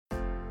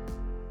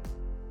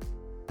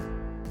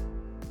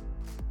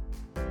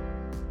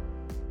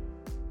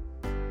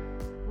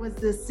was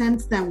this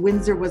sense that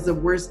Windsor was the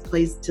worst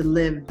place to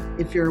live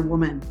if you're a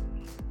woman.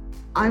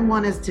 I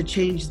want us to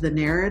change the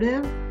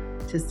narrative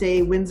to say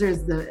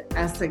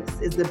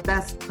Essex is the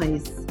best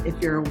place if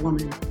you're a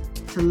woman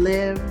to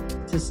live,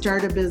 to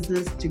start a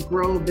business, to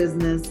grow a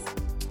business,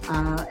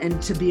 and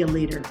to be a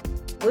leader.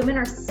 Women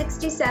are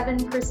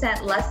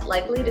 67% less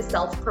likely to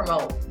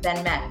self-promote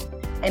than men.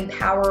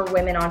 Empower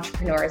women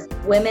entrepreneurs.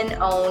 Women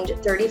owned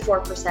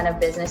 34% of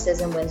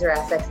businesses in Windsor,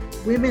 Essex.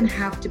 Women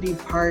have to be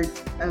part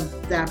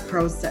of that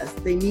process.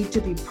 They need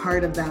to be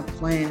part of that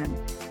plan.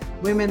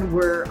 Women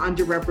were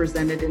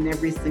underrepresented in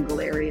every single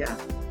area.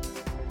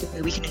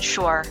 We can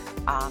ensure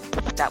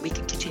that we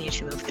can continue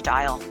to move the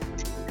dial.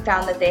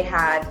 Found that they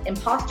had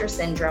imposter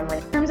syndrome.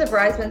 In terms of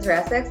Rise Windsor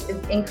Essex,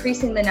 is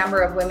increasing the number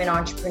of women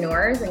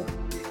entrepreneurs. And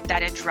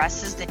that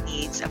addresses the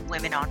needs of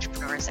women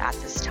entrepreneurs at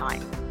this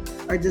time.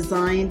 Are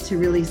designed to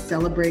really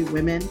celebrate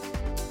women.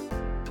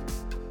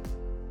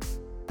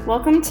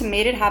 Welcome to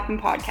Made It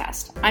Happen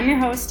podcast. I'm your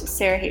host,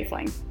 Sarah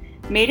Hafling.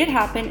 Made It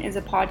Happen is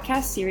a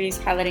podcast series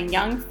highlighting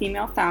young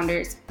female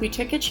founders who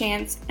took a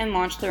chance and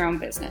launched their own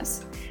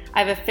business.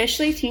 I've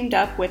officially teamed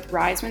up with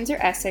Rise Windsor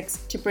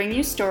Essex to bring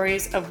you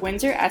stories of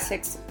Windsor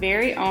Essex's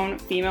very own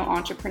female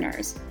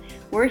entrepreneurs.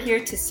 We're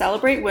here to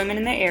celebrate women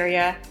in the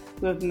area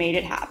who have made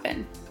it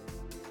happen.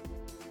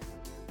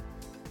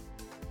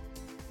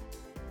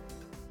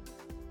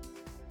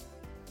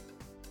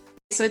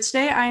 So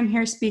today I'm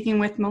here speaking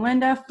with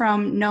Melinda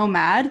from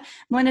Nomad.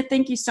 Melinda,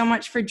 thank you so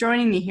much for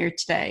joining me here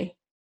today.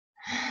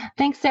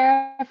 Thanks,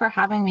 Sarah, for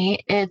having me.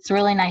 It's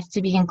really nice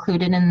to be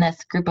included in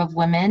this group of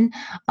women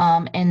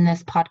in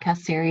this podcast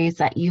series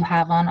that you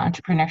have on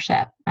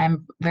entrepreneurship.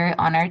 I'm very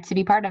honored to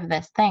be part of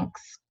this.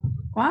 Thanks.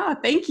 Wow,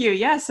 thank you.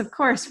 Yes, of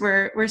course.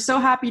 We're so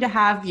happy to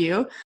have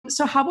you.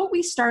 So how about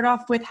we start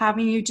off with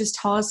having you just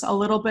tell us a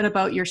little bit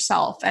about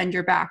yourself and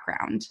your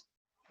background?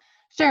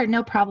 Sure,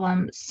 no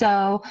problem.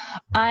 So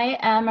I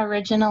am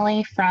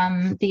originally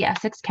from the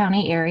Essex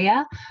County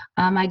area.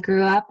 I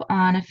grew up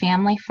on a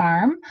family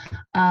farm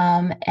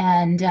growing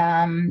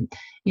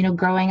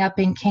up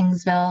in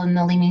Kingsville in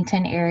the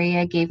Leamington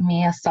area gave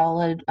me a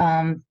solid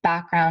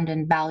background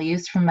and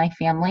values from my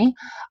family.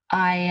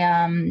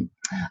 I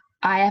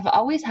have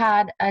always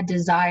had a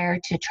desire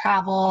to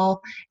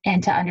travel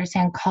and to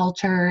understand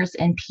cultures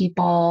and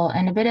people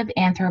and a bit of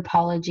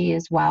anthropology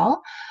as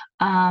well.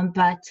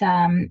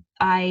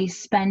 I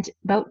spent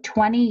about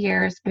 20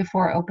 years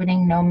before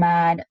opening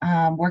Nomad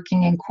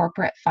working in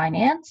corporate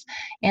finance,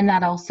 and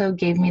that also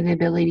gave me the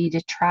ability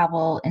to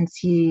travel and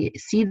see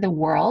the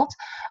world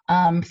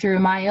through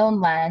my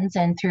own lens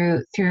and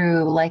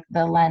through like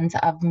the lens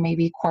of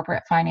maybe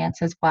corporate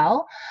finance as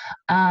well.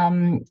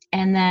 And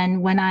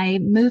then when I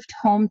moved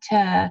home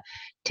to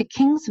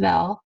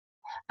Kingsville,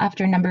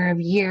 after a number of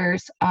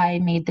years, I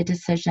made the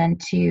decision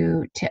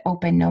to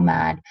open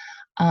Nomad,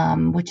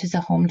 which is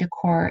a home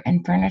decor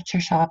and furniture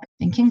shop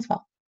in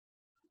Kingsville.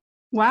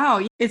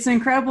 Wow, it's an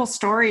incredible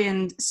story.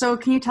 And so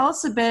can you tell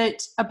us a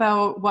bit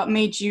about what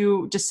made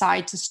you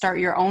decide to start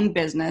your own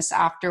business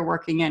after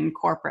working in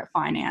corporate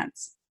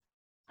finance?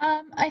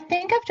 I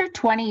think after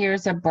 20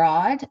 years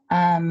abroad,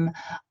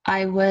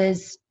 I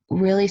was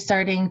really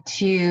starting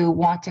to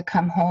want to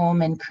come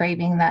home and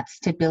craving that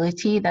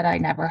stability that I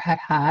never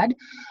had.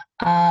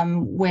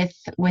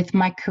 With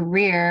my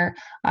career,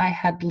 I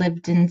had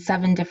lived in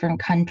 7 different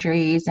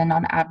countries and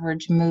on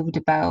average moved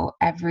about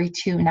every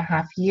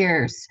 2.5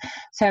 years.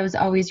 So I was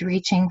always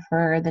reaching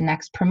for the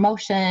next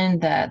promotion,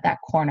 that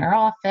corner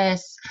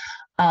office,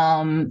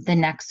 the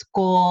next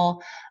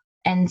goal.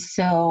 And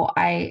so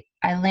I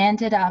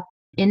landed up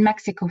in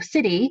Mexico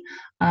City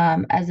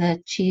as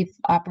a chief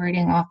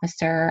operating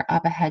officer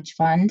of a hedge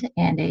fund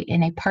and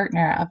a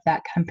partner of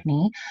that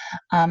company.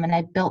 And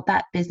I built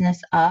that business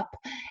up.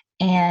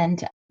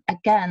 And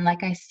again,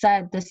 like I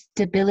said, the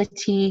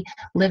stability,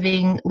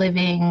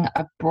 living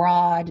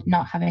abroad,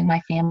 not having my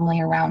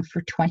family around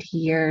for 20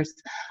 years,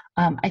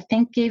 I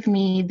think gave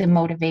me the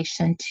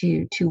motivation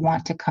to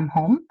want to come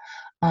home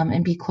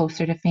and be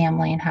closer to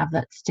family and have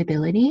that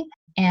stability.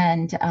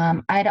 And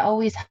I'd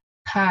always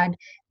had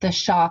the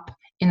shop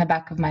in the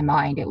back of my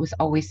mind. It was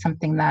always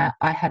something that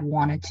I had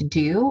wanted to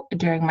do.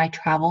 During my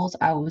travels,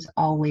 I was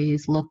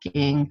always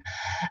looking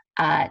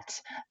at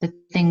the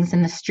things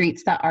in the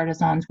streets that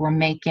artisans were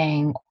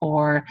making,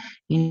 or,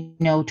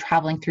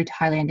 traveling through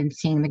Thailand and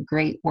seeing the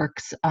great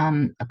works,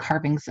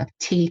 carvings of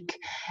teak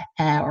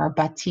or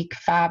batik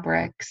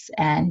fabrics.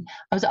 And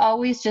I was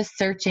always just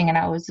searching, and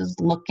I was just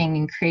looking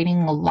and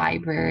creating a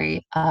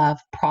library of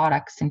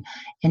products and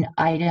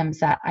items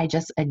that I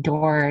just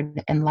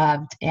adored and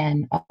loved,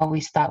 and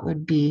always thought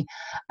would be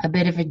a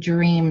bit of a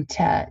dream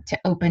to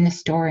open a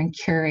store and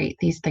curate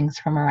these things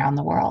from around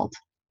the world.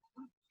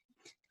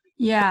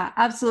 Yeah,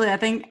 absolutely. I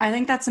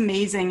think that's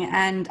amazing.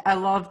 And I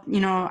love,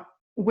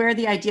 where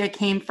the idea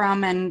came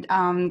from, and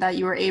that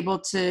you were able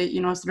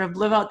to, sort of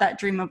live out that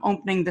dream of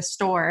opening the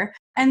store.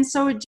 And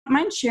so do you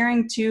mind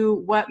sharing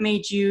too what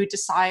made you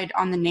decide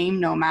on the name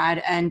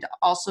Nomad, and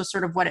also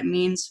sort of what it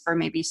means for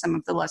maybe some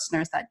of the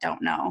listeners that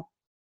don't know?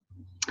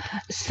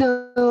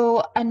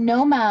 So a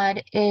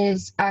nomad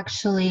is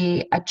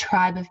actually a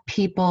tribe of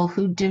people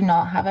who do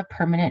not have a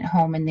permanent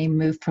home and they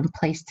move from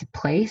place to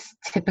place,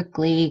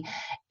 typically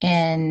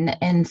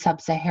in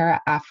sub-Saharan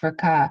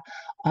Africa,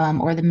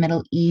 or the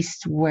Middle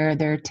East, where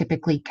they're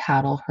typically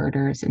cattle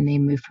herders and they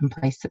move from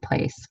place to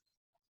place.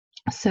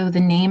 So the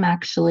name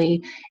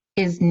actually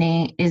is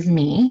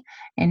me,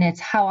 and it's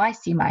how I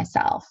see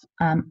myself.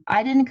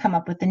 I didn't come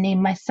up with the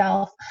name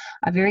myself.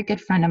 A very good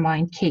friend of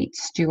mine, Kate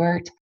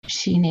Stewart,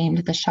 she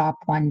named the shop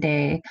one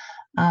day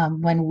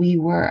when we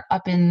were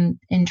up in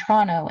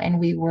Toronto, and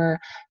we were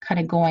kind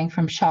of going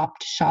from shop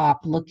to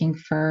shop looking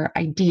for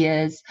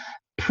ideas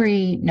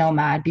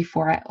pre-Nomad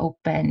before I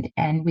opened,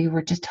 and we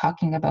were just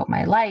talking about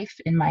my life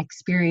and my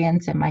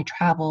experience and my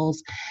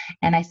travels,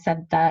 and I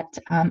said that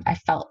I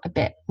felt a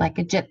bit like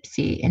a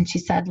gypsy, and she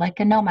said like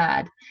a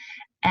nomad,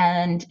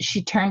 and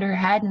she turned her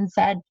head and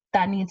said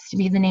that needs to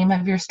be the name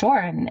of your store,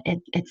 and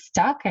it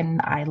stuck, and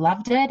I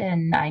loved it,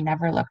 and I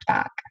never looked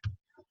back.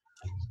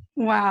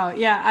 Wow.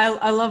 Yeah.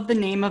 I love the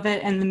name of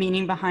it and the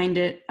meaning behind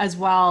it as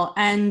well.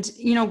 And,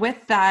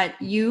 with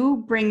that,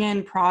 you bring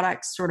in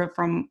products sort of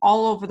from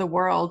all over the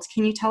world.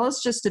 Can you tell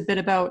us just a bit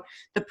about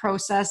the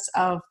process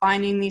of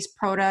finding these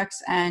products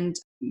and,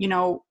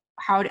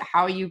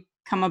 how you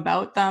come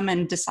about them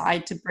and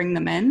decide to bring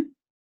them in?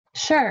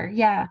 Sure.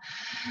 Yeah.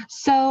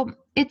 So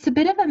it's a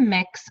bit of a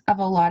mix of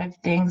a lot of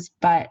things,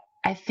 but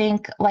I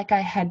think, like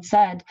I had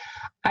said,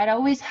 I'd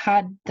always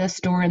had the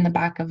store in the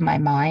back of my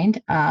mind.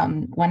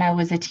 When I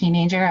was a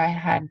teenager, I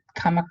had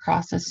come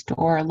across a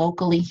store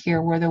locally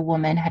here where the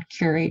woman had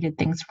curated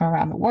things from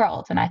around the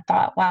world. And I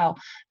thought, wow,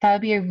 that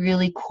would be a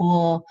really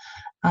cool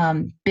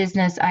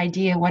business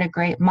idea. What a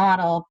great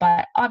model.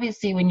 But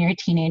obviously, when you're a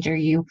teenager,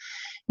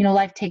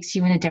 life takes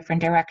you in a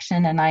different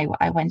direction. And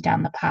I went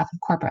down the path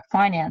of corporate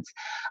finance.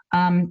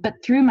 But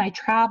through my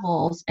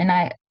travels, and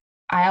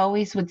I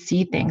always would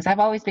see things. I've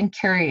always been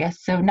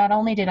curious. So not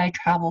only did I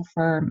travel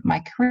for my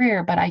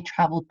career, but I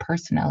traveled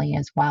personally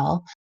as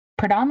well,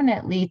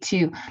 predominantly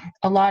to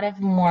a lot of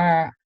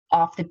more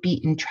off the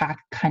beaten track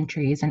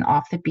countries and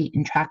off the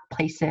beaten track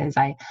places.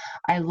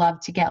 I love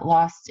to get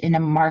lost in a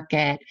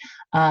market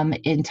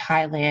in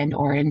Thailand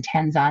or in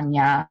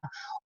Tanzania,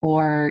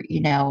 or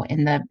in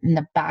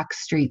the back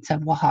streets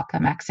of Oaxaca,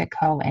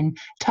 Mexico, and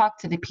talk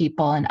to the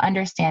people and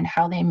understand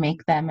how they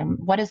make them and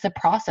what is the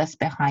process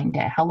behind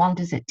it, how long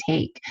does it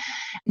take.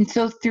 And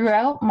so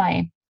throughout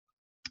my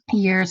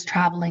years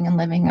traveling and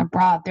living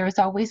abroad, there was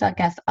always, I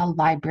guess, a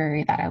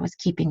library that I was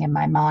keeping in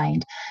my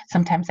mind.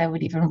 Sometimes I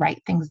would even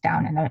write things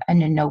down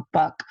in a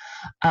notebook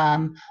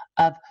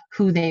of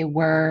who they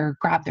were,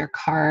 grab their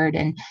card.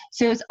 And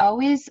so it was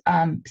always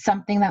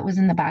something that was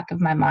in the back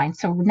of my mind.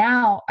 So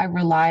now I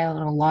rely on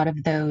a lot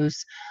of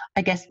those,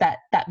 I guess, that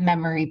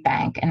memory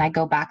bank, and I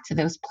go back to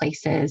those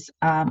places,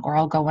 or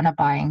I'll go on a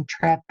buying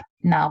trip.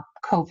 Now,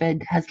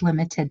 COVID has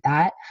limited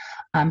that.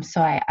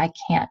 So I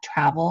can't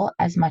travel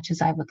as much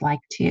as I would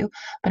like to,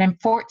 but I'm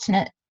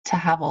fortunate to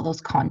have all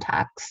those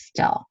contacts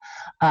still,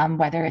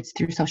 whether it's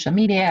through social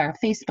media or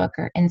Facebook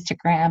or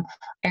Instagram.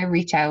 I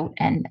reach out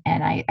and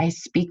I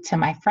speak to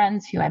my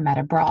friends who I met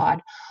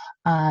abroad,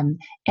 and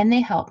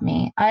they help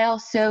me. I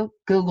also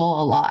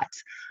Google a lot.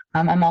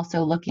 I'm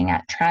also looking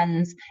at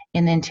trends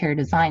in the interior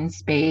design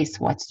space,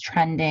 what's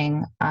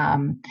trending,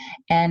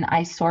 and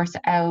I source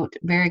out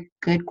very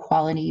good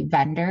quality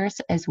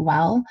vendors as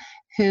well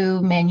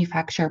who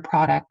manufacture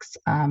products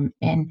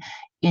in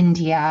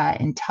India,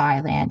 in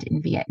Thailand,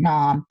 in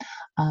Vietnam.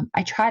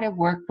 I try to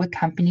work with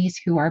companies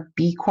who are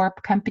B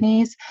Corp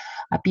companies.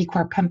 A B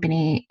Corp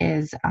company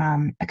is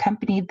a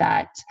company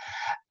that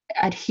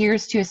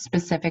adheres to a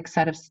specific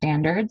set of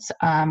standards,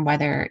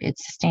 whether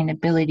it's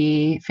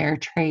sustainability, fair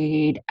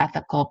trade,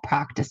 ethical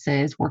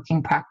practices,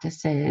 working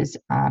practices,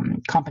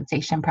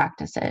 compensation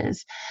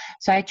practices.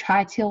 So I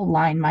try to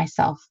align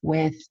myself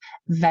with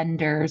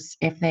vendors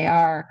if they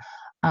are,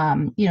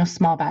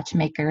 small batch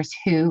makers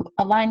who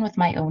align with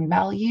my own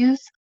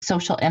values.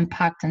 Social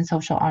impact and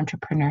social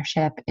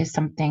entrepreneurship is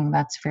something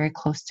that's very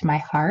close to my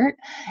heart,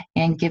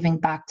 and giving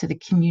back to the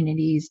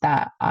communities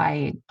that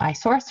I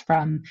source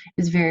from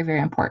is very, very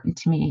important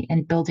to me,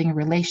 and building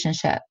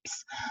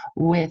relationships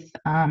with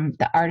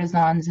the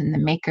artisans and the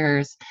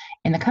makers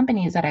and the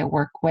companies that I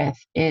work with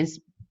is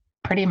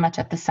pretty much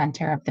at the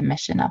center of the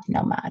mission of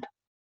Nomad.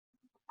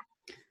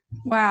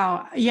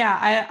 Wow.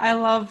 Yeah.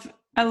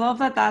 I love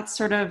that that's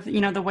sort of,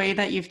 the way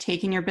that you've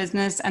taken your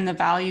business and the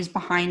values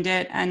behind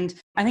it. And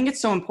I think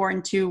it's so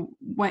important to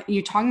when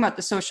you're talking about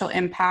the social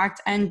impact.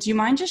 And do you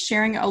mind just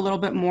sharing a little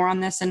bit more on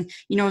this? And,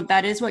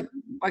 that is what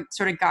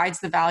sort of guides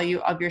the value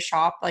of your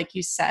shop, like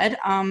you said.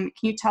 Can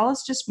you tell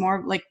us just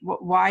more like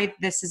why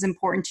this is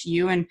important to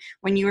you? And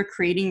when you were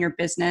creating your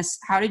business,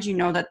 how did you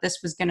know that this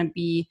was going to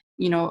be,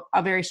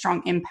 a very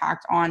strong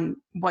impact on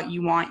what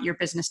you want your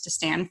business to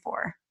stand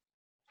for?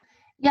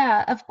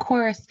 Yeah, of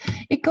course.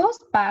 It goes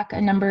back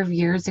a number of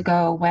years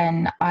ago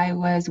when I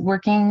was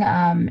working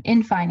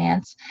in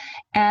finance,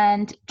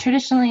 and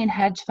traditionally in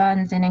hedge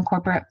funds and in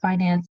corporate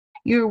finance,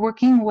 you're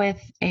working with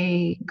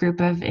a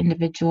group of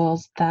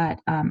individuals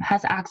that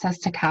has access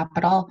to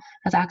capital,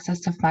 has access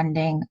to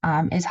funding,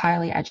 is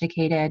highly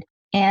educated.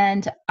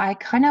 And I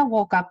kind of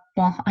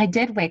I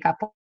did wake up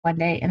one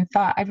day and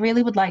thought I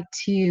really would like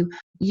to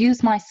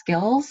use my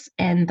skills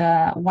and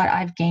what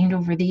I've gained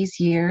over these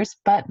years,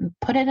 but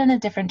put it in a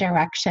different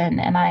direction.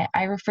 And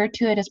I refer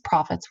to it as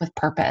profits with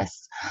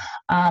purpose,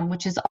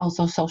 which is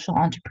also social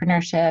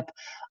entrepreneurship,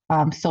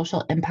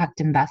 social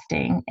impact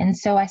investing. And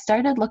so I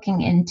started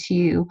looking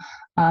into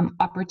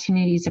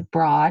opportunities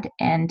abroad,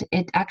 and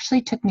it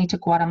actually took me to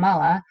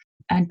Guatemala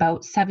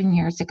about 7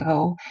 years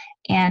ago.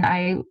 And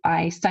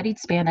I studied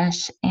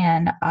Spanish,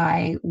 and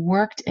I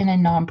worked in a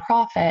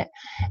nonprofit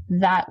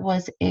that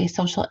was a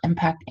social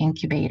impact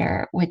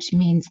incubator, which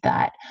means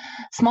that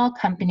small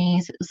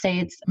companies, say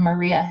it's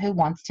Maria who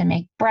wants to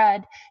make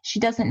bread, she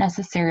doesn't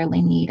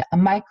necessarily need a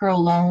micro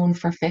loan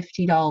for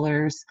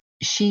 $50.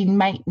 She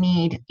might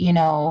need,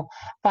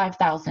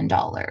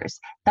 $5,000.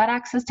 That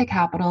access to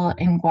capital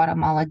in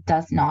Guatemala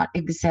does not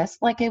exist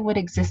like it would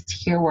exist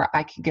here, where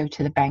I could go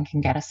to the bank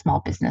and get a small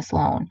business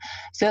loan.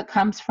 So it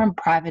comes from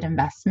private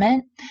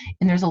investment,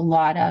 and there's a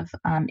lot of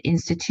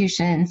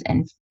institutions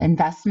and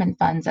investment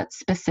funds that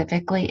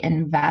specifically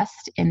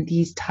invest in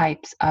these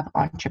types of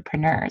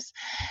entrepreneurs.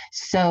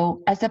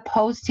 So as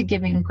opposed to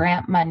giving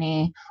grant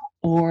money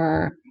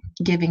or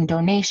giving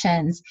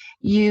donations,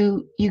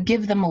 you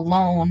give them a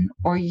loan,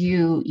 or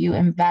you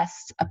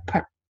invest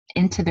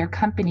into their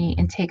company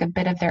and take a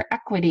bit of their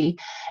equity,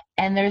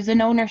 and there's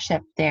an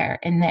ownership there,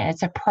 and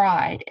it's a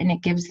pride, and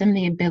it gives them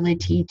the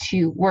ability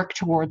to work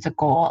towards a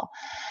goal.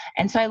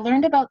 And so I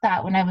learned about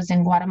that when I was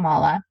in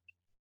Guatemala,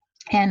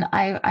 and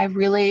I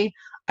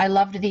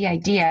loved the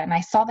idea, and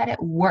I saw that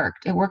it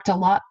worked. It worked a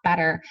lot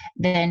better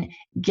than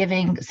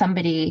giving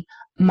somebody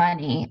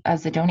money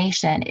as a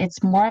donation.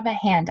 It's more of a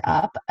hand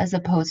up as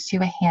opposed to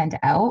a hand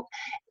out.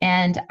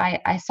 And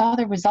I saw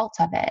the results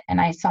of it, and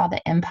I saw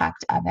the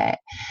impact of it.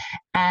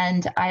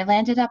 And I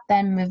landed up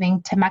then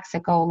moving to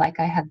Mexico,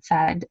 like I had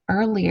said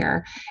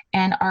earlier.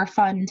 And our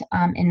fund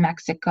in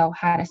Mexico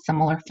had a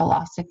similar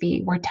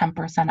philosophy where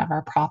 10% of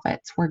our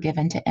profits were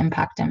given to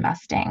impact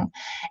investing.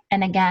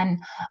 And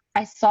again,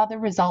 I saw the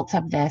results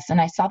of this,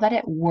 and I saw that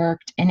it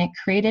worked, and it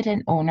created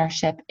an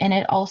ownership. And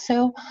it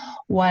also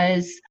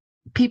was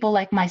people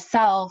like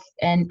myself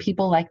and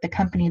people like the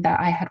company that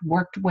I had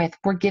worked with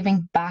were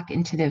giving back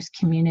into those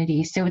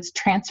communities. So it's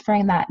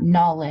transferring that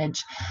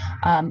knowledge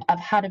of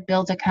how to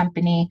build a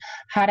company,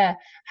 how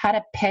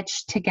to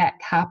pitch to get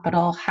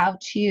capital, how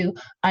to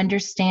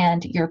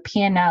understand your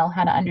P&L,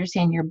 how to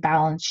understand your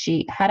balance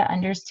sheet, how to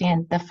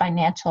understand the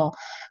financial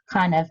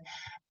kind of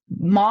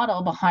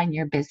model behind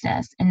your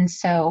business. And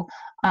so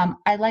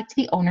I liked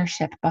the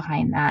ownership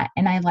behind that.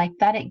 And I liked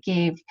that it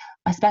gave,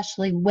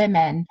 especially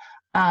women,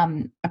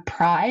 a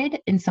pride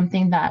in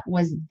something that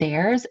was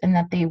theirs and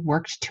that they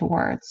worked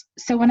towards.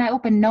 So when I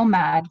opened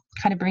Nomad,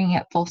 kind of bringing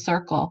it full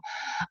circle,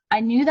 I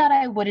knew that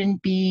I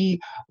wouldn't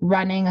be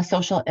running a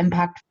social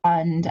impact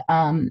fund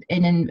and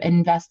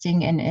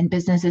investing in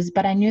businesses,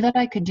 but I knew that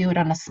I could do it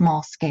on a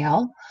small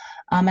scale,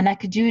 and I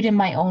could do it in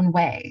my own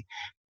way.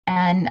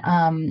 And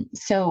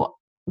so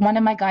one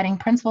of my guiding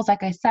principles,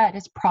 like I said,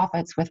 is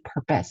profits with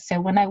purpose. So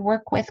when I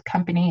work with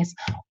companies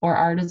or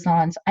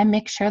artisans, I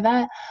make sure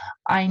that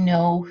I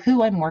know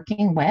who I'm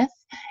working with,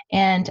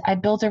 and I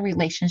build a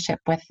relationship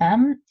with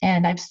them.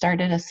 And I've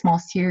started a small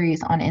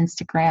series on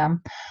Instagram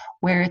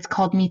where it's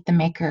called Meet the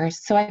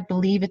Makers. So I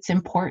believe it's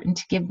important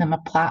to give them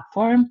a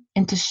platform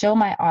and to show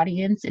my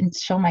audience and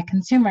show my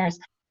consumers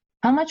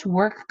how much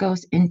work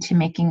goes into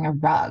making a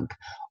rug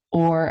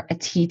or a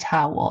tea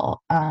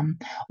towel.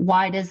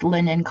 Why does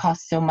linen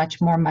cost so much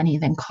more money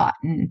than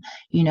cotton?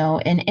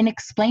 And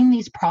explain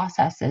these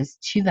processes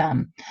to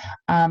them,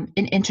 and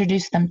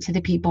introduce them to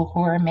the people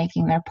who are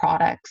making their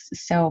products.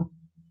 So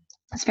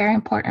it's very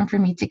important for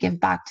me to give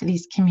back to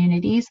these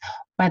communities,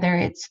 whether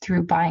it's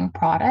through buying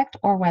product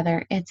or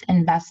whether it's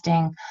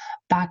investing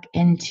back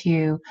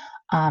into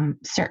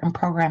certain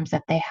programs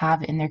that they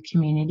have in their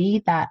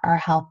community that are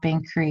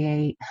helping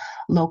create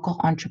local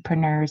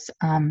entrepreneurs,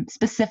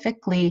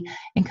 specifically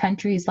in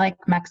countries like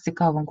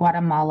Mexico and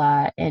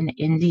Guatemala and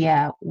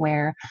India,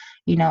 where,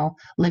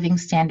 living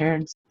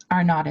standards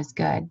are not as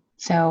good.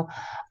 So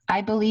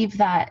I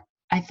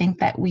think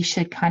that we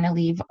should kind of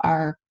leave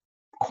our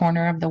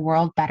corner of the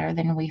world better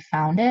than we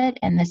found it.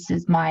 And this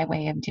is my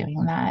way of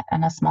doing that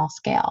on a small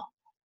scale.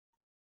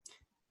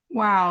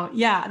 Wow.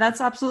 Yeah,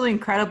 that's absolutely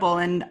incredible.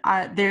 And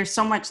there's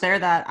so much there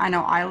that I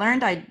know I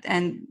learned.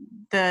 And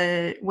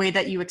the way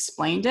that you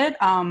explained it,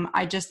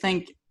 I just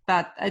think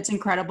that it's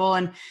incredible,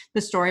 and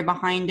the story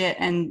behind it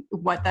and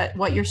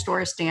what your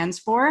store stands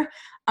for.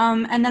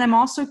 And then I'm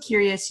also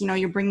curious,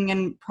 you're bringing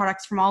in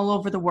products from all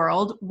over the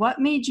world. What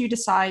made you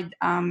decide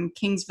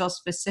Kingsville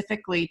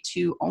specifically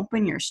to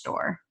open your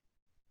store?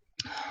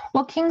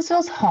 Well,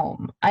 Kingsville's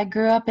home. I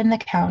grew up in the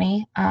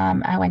county.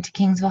 I went to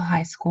Kingsville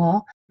High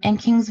School, and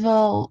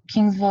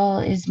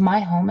Kingsville is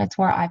my home. It's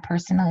where I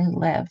personally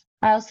live.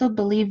 I also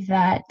believe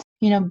that,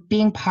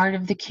 being part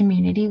of the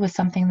community was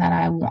something that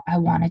I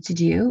wanted to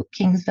do.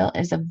 Kingsville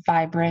is a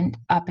vibrant,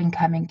 up and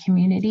coming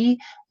community.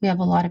 We have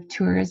a lot of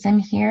tourism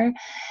here.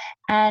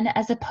 And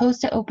as opposed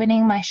to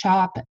opening my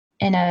shop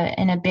in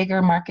a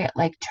bigger market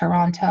like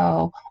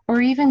Toronto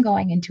or even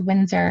going into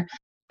Windsor,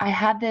 I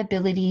had the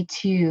ability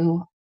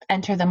to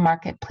enter the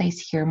marketplace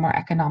here more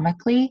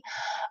economically.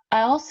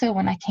 I also,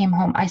 when I came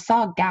home, I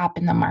saw a gap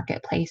in the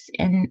marketplace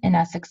in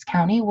Essex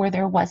County where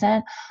there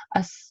wasn't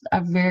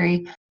a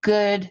very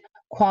good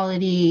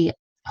quality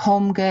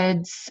home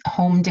goods,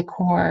 home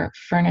decor,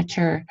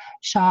 furniture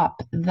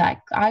shop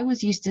that I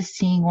was used to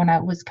seeing when I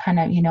was kind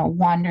of,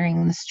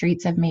 wandering the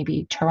streets of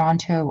maybe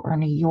Toronto or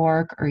New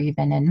York or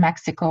even in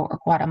Mexico or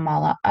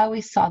Guatemala. I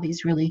always saw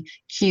these really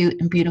cute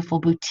and beautiful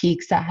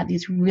boutiques that had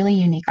these really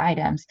unique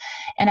items.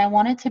 And I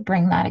wanted to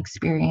bring that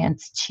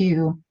experience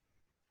to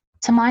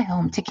my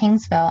home, to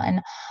Kingsville.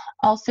 And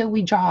also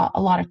we draw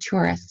a lot of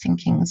tourists in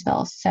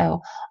Kingsville.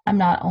 So I'm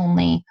not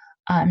only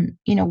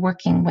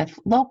working with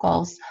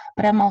locals,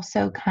 but I'm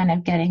also kind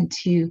of getting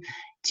to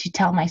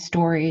tell my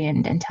story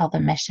and tell the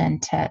mission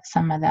to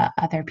some of the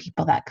other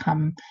people that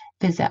come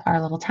visit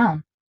our little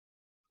town.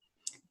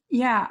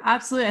 Yeah,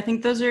 absolutely. I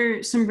think those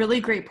are some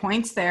really great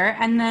points there.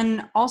 And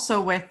then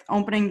also with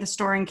opening the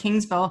store in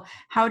Kingsville,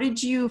 how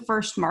did you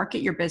first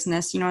market your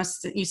business?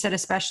 You said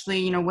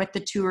especially, with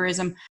the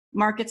tourism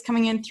markets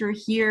coming in through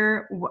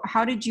here,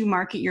 how did you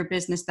market your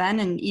business then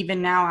and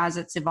even now as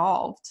it's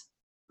evolved?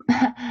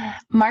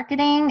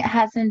 Marketing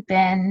hasn't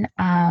been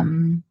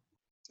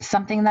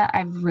something that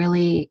I've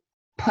really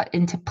put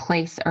into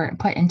place or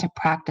put into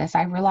practice.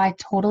 I rely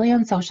totally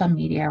on social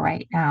media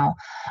right now,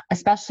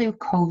 especially with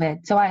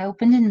COVID. So I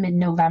opened in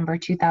mid-November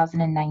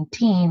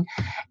 2019,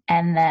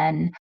 and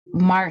then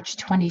March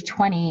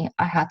 2020,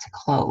 I had to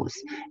close.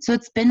 So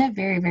it's been a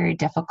very, very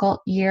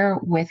difficult year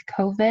with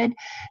COVID.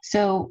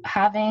 So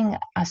having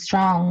a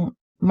strong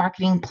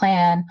marketing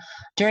plan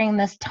during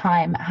this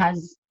time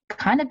has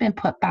kind of been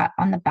put back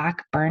on the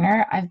back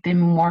burner. I've been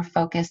more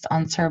focused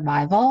on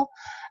survival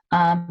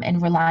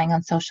and relying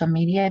on social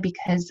media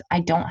because I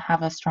don't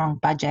have a strong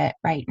budget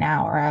right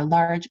now or a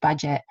large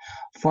budget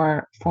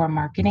for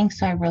marketing.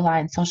 So I rely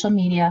on social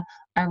media.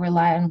 I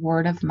rely on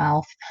word of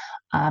mouth.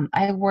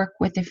 I work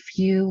with a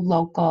few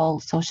local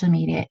social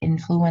media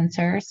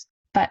influencers.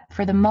 But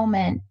for the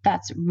moment,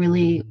 that's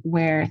really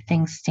where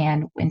things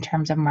stand in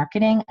terms of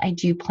marketing. I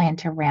do plan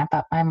to ramp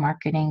up my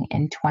marketing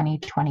in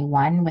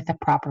 2021 with a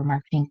proper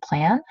marketing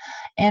plan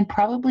and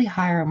probably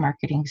hire a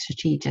marketing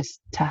strategist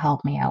to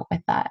help me out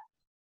with that.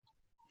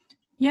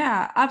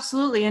 Yeah,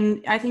 absolutely.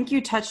 And I think you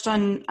touched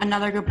on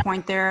another good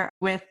point there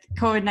with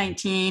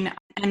COVID-19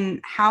 and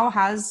how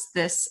has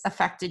this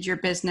affected your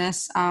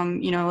business?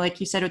 Like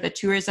you said with the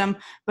tourism,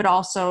 but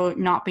also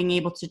not being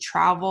able to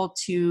travel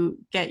to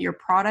get your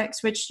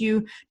products, which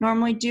you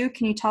normally do.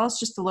 Can you tell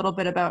us just a little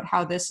bit about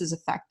how this has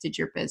affected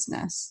your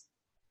business?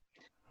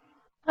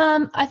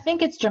 I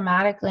think it's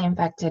dramatically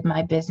impacted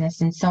my business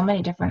in so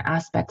many different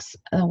aspects.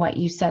 What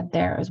you said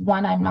there is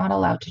one, I'm not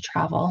allowed to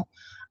travel.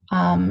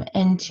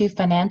 And two,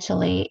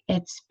 financially,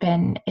 it's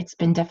been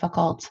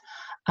difficult.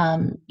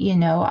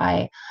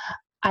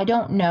 I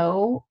don't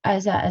know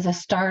as a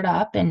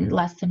startup in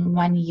less than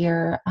 1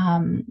 year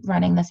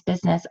running this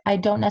business, I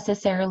don't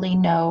necessarily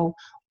know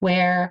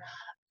where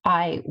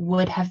I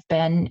would have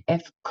been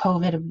if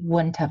COVID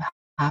wouldn't have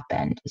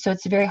happened. So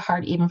it's very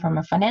hard, even from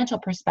a financial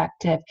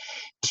perspective,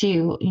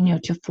 to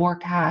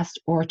forecast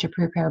or to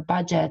prepare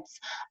budgets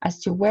as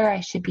to where I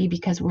should be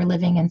because we're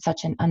living in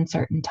such an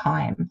uncertain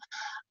time.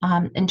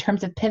 In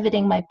terms of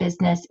pivoting my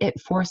business, it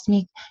forced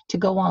me to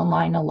go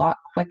online a lot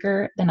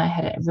quicker than I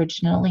had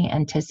originally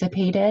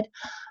anticipated.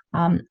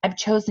 I've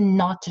chosen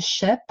not to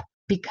ship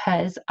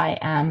because I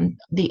am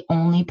the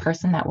only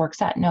person that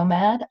works at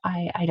Nomad.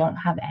 I don't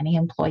have any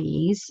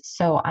employees,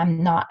 so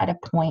I'm not at a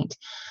point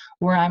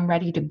where I'm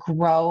ready to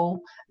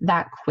grow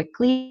that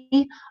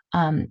quickly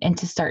and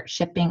to start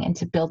shipping and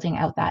to building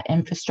out that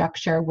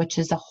infrastructure, which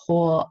is a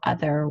whole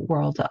other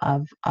world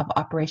of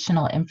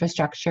operational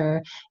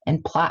infrastructure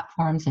and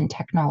platforms and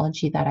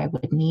technology that I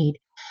would need.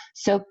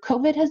 So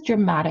COVID has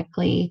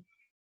dramatically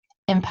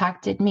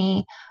impacted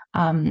me,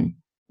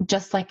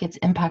 just like it's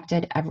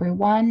impacted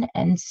everyone.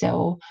 And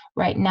so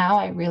right now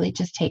I really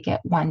just take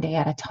it one day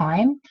at a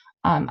time.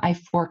 I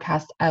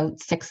forecast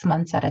out 6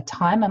 months at a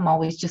time. I'm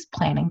always just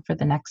planning for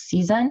the next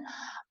season.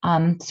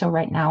 So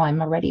right now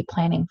I'm already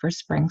planning for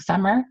spring,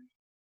 summer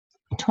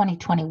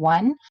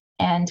 2021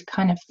 and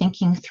kind of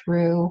thinking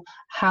through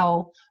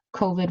how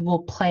COVID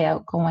will play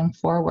out going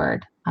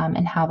forward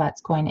and how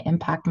that's going to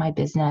impact my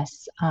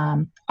business.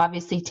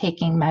 Obviously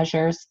taking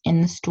measures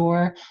in the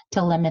store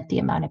to limit the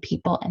amount of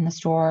people in the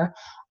store,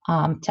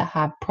 to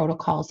have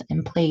protocols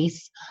in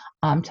place,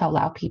 to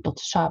allow people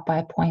to shop by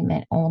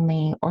appointment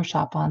only or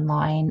shop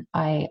online.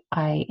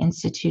 I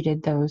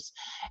instituted those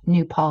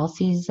new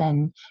policies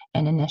and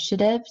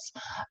initiatives,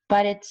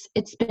 but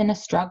it's been a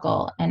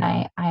struggle,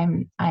 and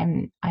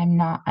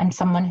I'm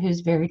someone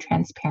who's very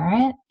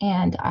transparent,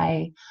 and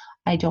I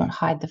I don't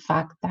hide the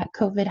fact that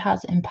COVID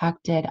has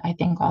impacted, I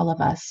think, all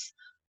of us,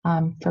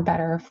 for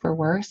better or for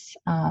worse.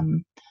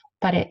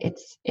 But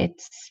it's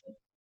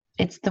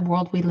the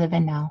world we live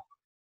in now.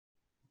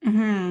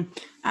 Mm-hmm.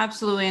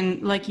 Absolutely.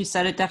 And like you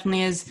said, it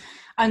definitely is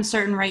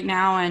uncertain right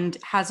now and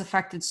has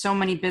affected so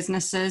many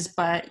businesses,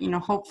 but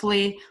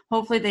hopefully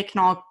they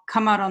can all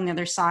come out on the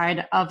other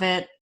side of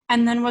it.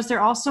 And then was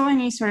there also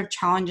any sort of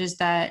challenges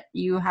that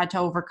you had to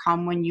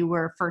overcome when you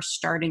were first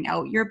starting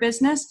out your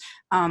business?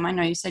 I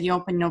know you said you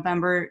opened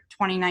November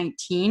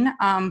 2019,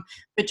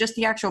 but just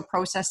the actual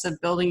process of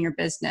building your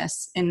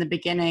business in the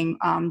beginning,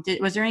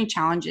 was there any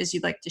challenges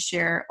you'd like to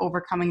share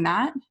overcoming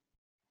that?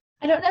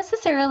 I don't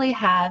necessarily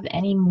have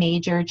any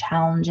major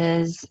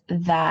challenges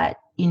that,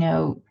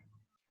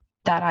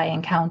 that I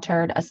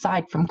encountered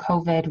aside from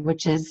COVID,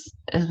 which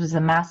was a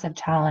massive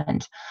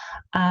challenge.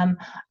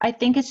 I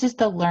think it's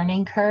just a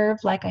learning curve.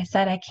 Like I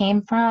said, I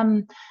came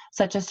from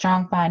such a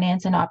strong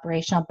finance and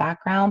operational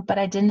background, but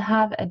I didn't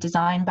have a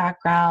design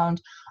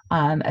background,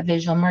 a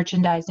visual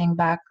merchandising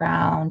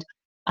background.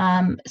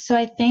 So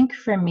I think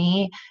for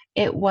me,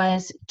 it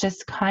was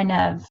just kind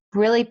of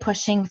really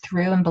pushing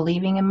through and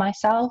believing in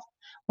myself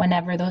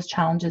whenever those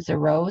challenges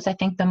arose. I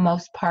think the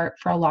most part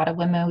for a lot of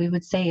women, we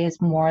would say, is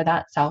more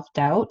that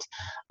self-doubt.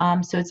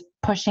 So it's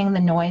pushing the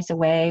noise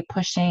away,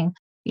 pushing,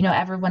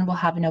 everyone will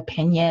have an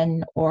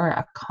opinion or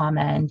a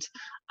comment.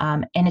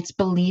 And it's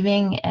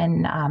believing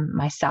in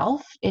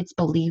myself, it's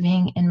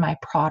believing in my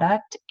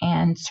product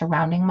and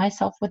surrounding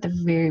myself with a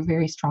very,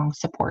 very strong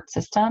support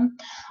system.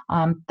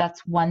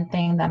 That's one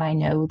thing that I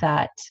know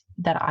that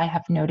I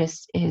have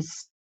noticed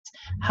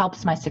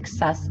helps my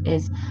success,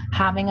 is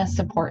having a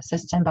support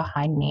system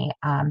behind me,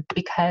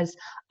 because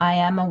I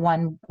am a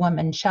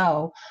one-woman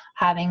show.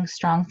 Having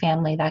strong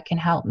family that can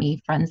help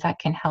me, friends that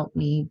can help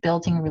me,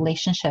 building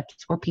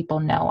relationships where people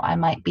know I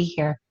might be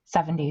here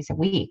 7 days a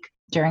week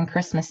during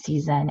Christmas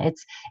season.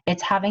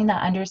 It's having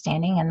that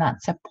understanding and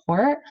that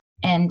support,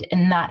 and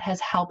that has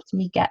helped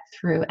me get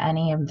through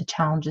any of the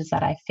challenges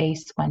that I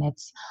face when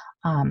it's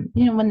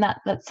when that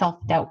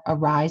self-doubt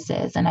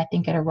arises. And I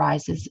think it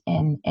arises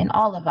in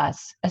all of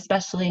us,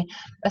 especially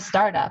a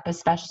startup,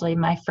 especially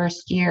my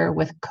first year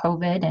with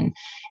COVID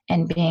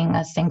and being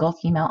a single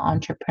female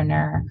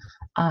entrepreneur.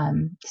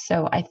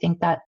 So I think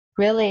that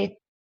really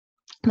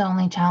the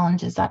only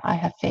challenges that I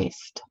have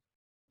faced.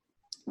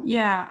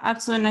 Yeah,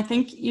 absolutely. And I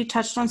think you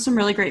touched on some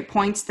really great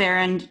points there.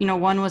 And,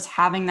 one was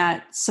having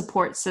that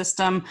support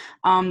system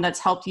that's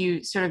helped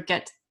you sort of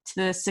get to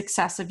the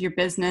success of your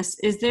business.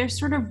 Is there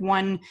sort of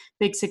one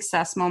big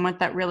success moment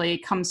that really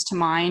comes to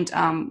mind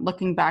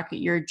looking back at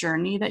your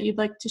journey that you'd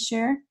like to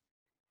share?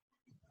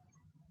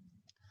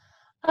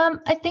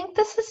 I think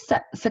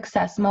the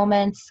success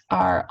moments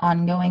are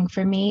ongoing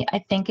for me.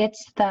 I think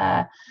it's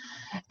the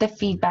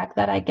feedback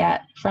that I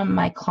get from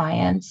my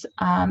clients.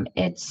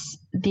 It's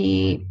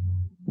the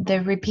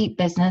repeat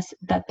business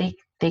that they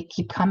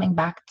keep coming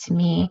back to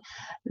me,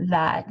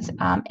 that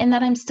and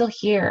that I'm still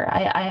here.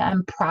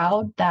 I'm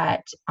proud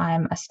that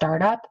I'm a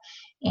startup,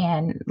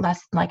 and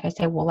less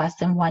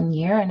than 1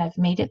 year, and I've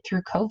made it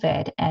through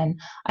COVID. And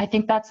I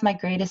think that's my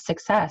greatest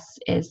success,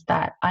 is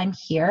that I'm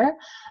here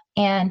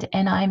and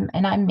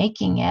I'm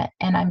making it,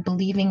 and I'm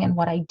believing in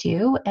what I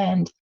do,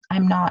 and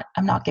I'm not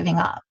giving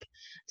up.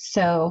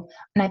 So,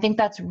 and I think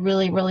that's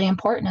really, really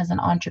important as an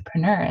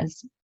entrepreneur,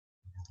 is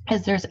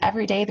there's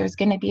every day there's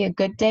going to be a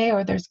good day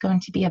or there's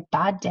going to be a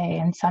bad day.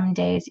 And some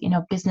days,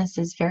 business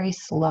is very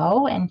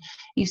slow and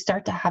you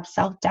start to have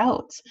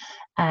self-doubt.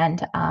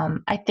 And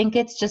I think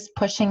it's just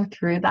pushing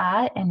through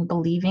that and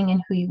believing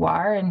in who you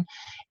are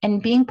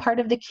and being part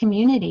of the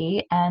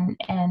community.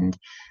 And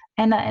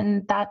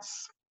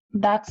that's,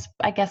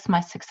 I guess, my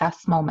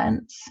success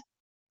moments.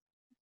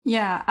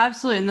 Yeah,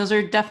 absolutely. And those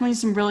are definitely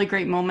some really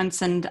great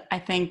moments. And I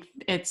think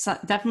it's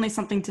definitely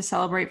something to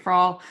celebrate for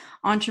all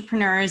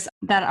entrepreneurs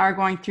that are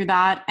going through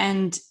that.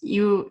 And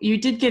you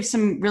did give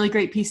some really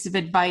great pieces of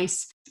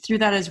advice through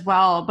that as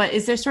well. But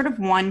is there sort of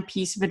one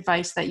piece of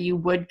advice that you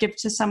would give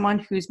to someone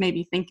who's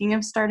maybe thinking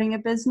of starting a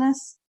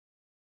business?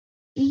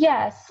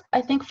 Yes,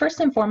 I think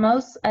first and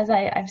foremost, as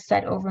I've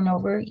said over and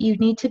over, you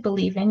need to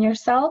believe in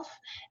yourself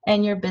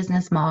and your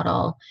business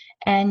model.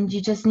 And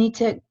you just need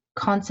to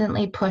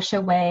constantly push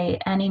away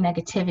any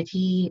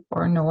negativity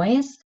or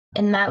noise.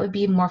 And that would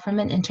be more from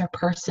an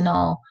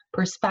interpersonal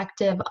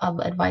perspective of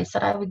advice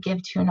that I would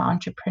give to an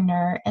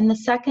entrepreneur. And the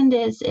second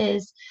is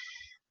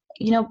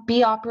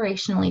be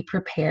operationally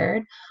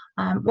prepared.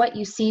 What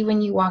you see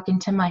when you walk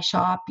into my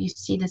shop, you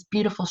see this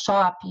beautiful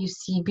shop, you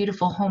see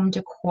beautiful home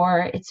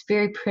decor. It's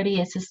very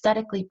pretty, it's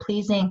aesthetically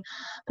pleasing,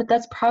 but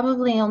that's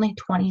probably only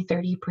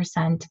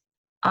 20-30%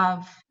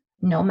 of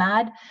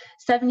Nomad,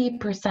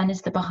 70%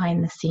 is the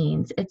behind the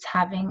scenes. It's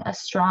having a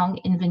strong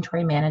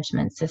inventory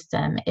management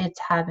system. It's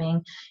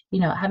having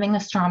a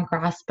strong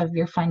grasp of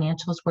your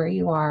financials, where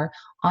you are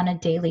on a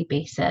daily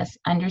basis,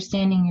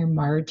 understanding your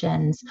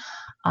margins,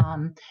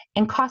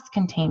 and cost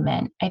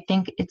containment. I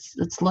think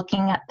it's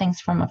looking at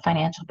things from a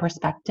financial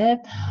perspective.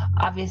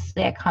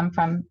 Obviously, I come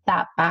from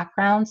that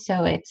background,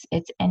 so it's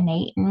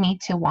innate in me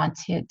to want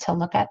to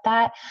look at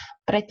that.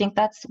 But I think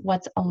that's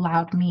what's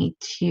allowed me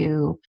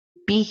to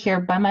be here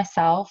by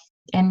myself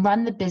and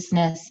run the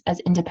business as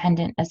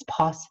independent as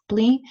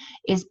possibly,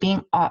 is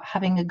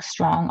having a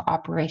strong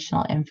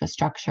operational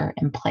infrastructure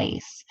in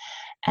place.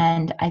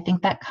 And I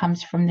think that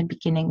comes from the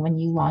beginning when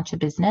you launch a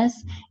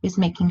business, is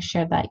making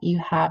sure that you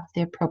have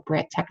the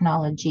appropriate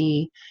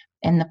technology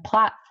and the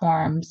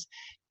platforms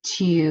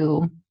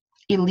to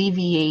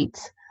alleviate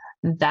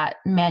that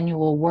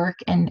manual work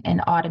and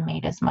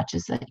automate as much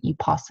as that you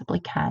possibly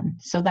can.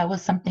 So that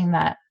was something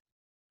that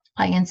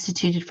I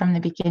instituted from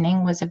the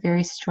beginning, was a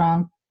very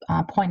strong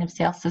point of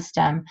sale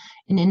system,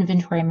 an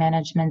inventory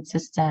management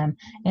system,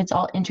 and it's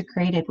all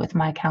integrated with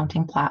my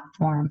accounting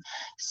platform.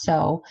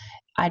 So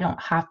I don't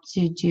have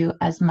to do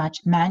as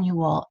much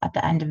manual at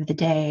the end of the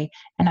day,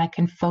 and I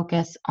can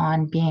focus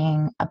on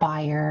being a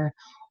buyer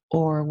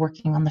or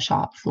working on the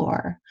shop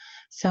floor.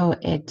 So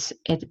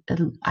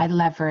I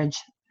leverage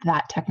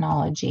that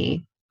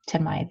technology to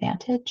my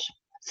advantage.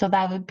 So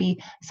that would be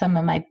some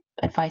of my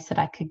advice that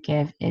I could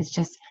give, is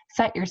just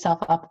set yourself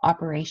up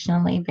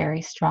operationally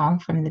very strong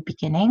from the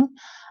beginning,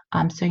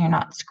 so you're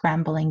not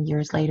scrambling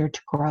years later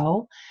to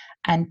grow,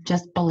 and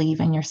just believe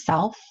in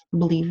yourself,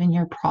 believe in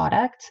your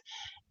product,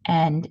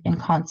 and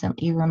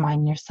constantly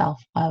remind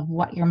yourself of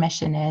what your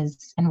mission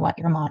is and what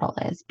your model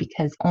is,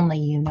 because only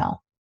you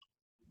know.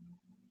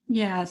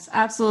 Yes,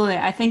 absolutely.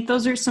 I think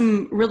those are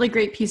some really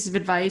great pieces of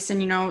advice.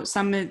 And,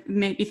 some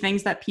may be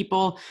things that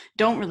people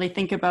don't really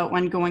think about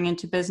when going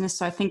into business.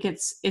 So I think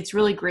it's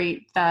really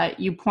great that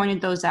you pointed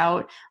those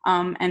out.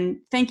 And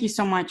thank you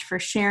so much for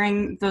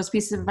sharing those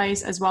pieces of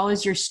advice, as well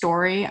as your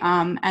story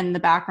and the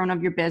background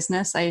of your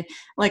business.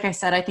 Like I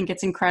said, I think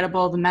it's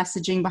incredible, the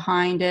messaging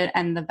behind it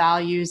and the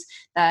values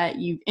that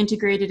you've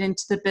integrated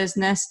into the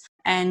business.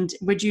 And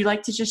would you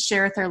like to just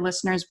share with our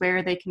listeners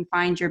where they can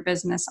find your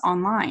business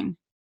online?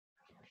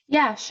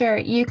 Yeah, sure.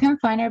 You can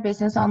find our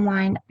business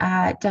online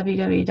at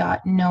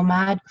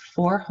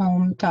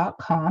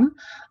www.nomadforhome.com.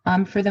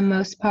 For the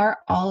most part,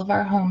 all of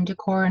our home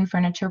decor and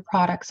furniture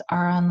products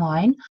are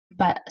online,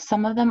 but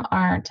some of them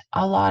aren't.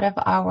 A lot of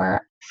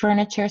our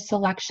furniture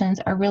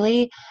selections are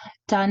really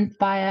done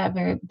via a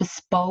very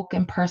bespoke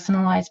and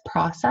personalized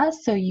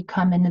process. So you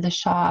come into the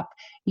shop,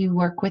 you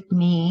work with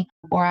me,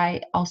 or I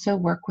also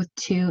work with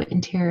 2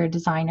 interior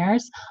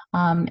designers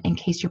in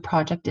case your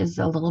project is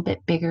a little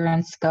bit bigger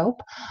in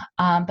scope.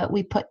 But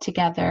we put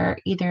together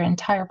either an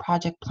entire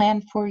project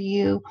plan for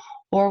you,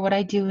 or what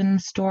I do in the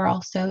store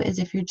also is,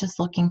 if you're just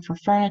looking for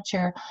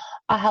furniture,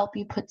 I'll help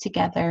you put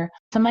together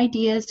some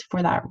ideas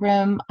for that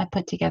room. I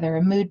put together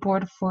a mood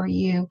board for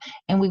you,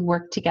 and we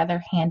work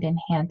together hand in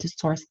hand to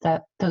source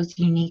those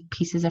unique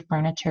pieces of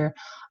furniture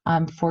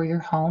for your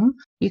home.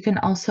 You can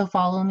also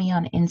follow me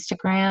on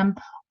Instagram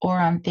or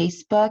on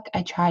Facebook.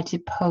 I try to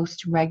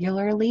post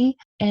regularly,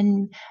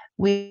 and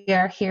we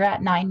are here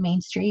at 9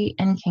 Main Street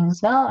in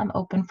Kingsville. I'm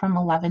open from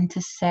 11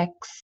 to 6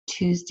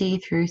 Tuesday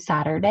through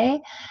Saturday,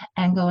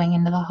 and going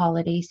into the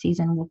holiday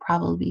season, we'll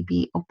probably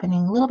be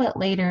opening a little bit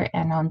later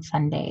and on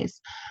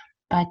Sundays.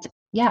 But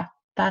yeah,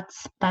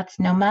 that's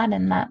Nomad,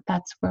 and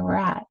that's where we're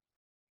at.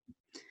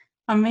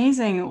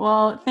 Amazing.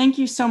 Well, thank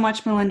you so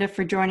much, Melinda,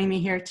 for joining me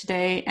here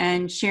today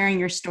and sharing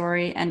your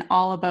story and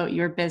all about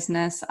your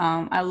business.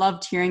 I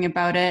loved hearing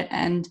about it.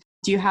 And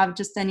do you have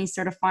just any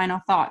sort of final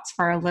thoughts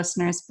for our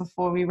listeners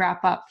before we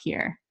wrap up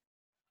here?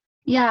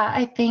 Yeah,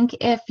 I think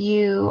if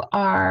you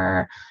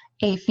are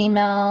a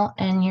female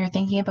and you're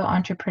thinking about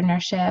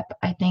entrepreneurship,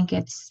 I think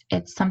it's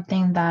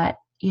something that,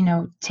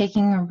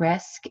 taking a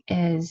risk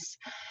is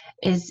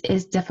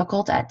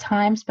difficult at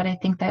times, but I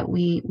think that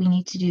we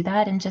need to do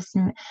that, and just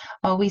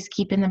always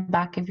keep in the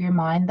back of your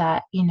mind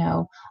that,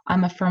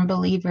 I'm a firm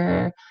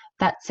believer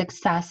that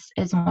success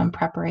is when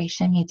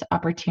preparation meets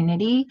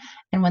opportunity.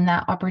 And when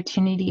that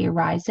opportunity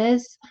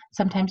arises,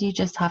 sometimes you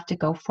just have to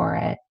go for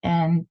it.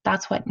 And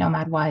that's what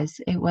Nomad was.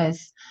 It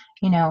was,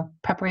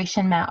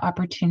 preparation met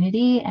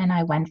opportunity, and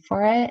I went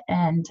for it.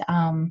 And,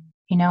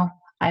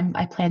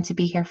 I plan to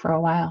be here for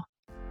a while.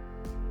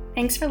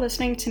 Thanks for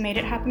listening to Made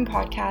It Happen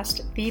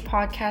Podcast, the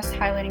podcast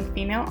highlighting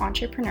female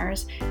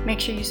entrepreneurs.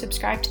 Make sure you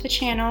subscribe to the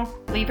channel,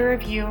 leave a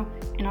review,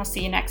 and I'll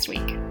see you next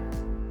week.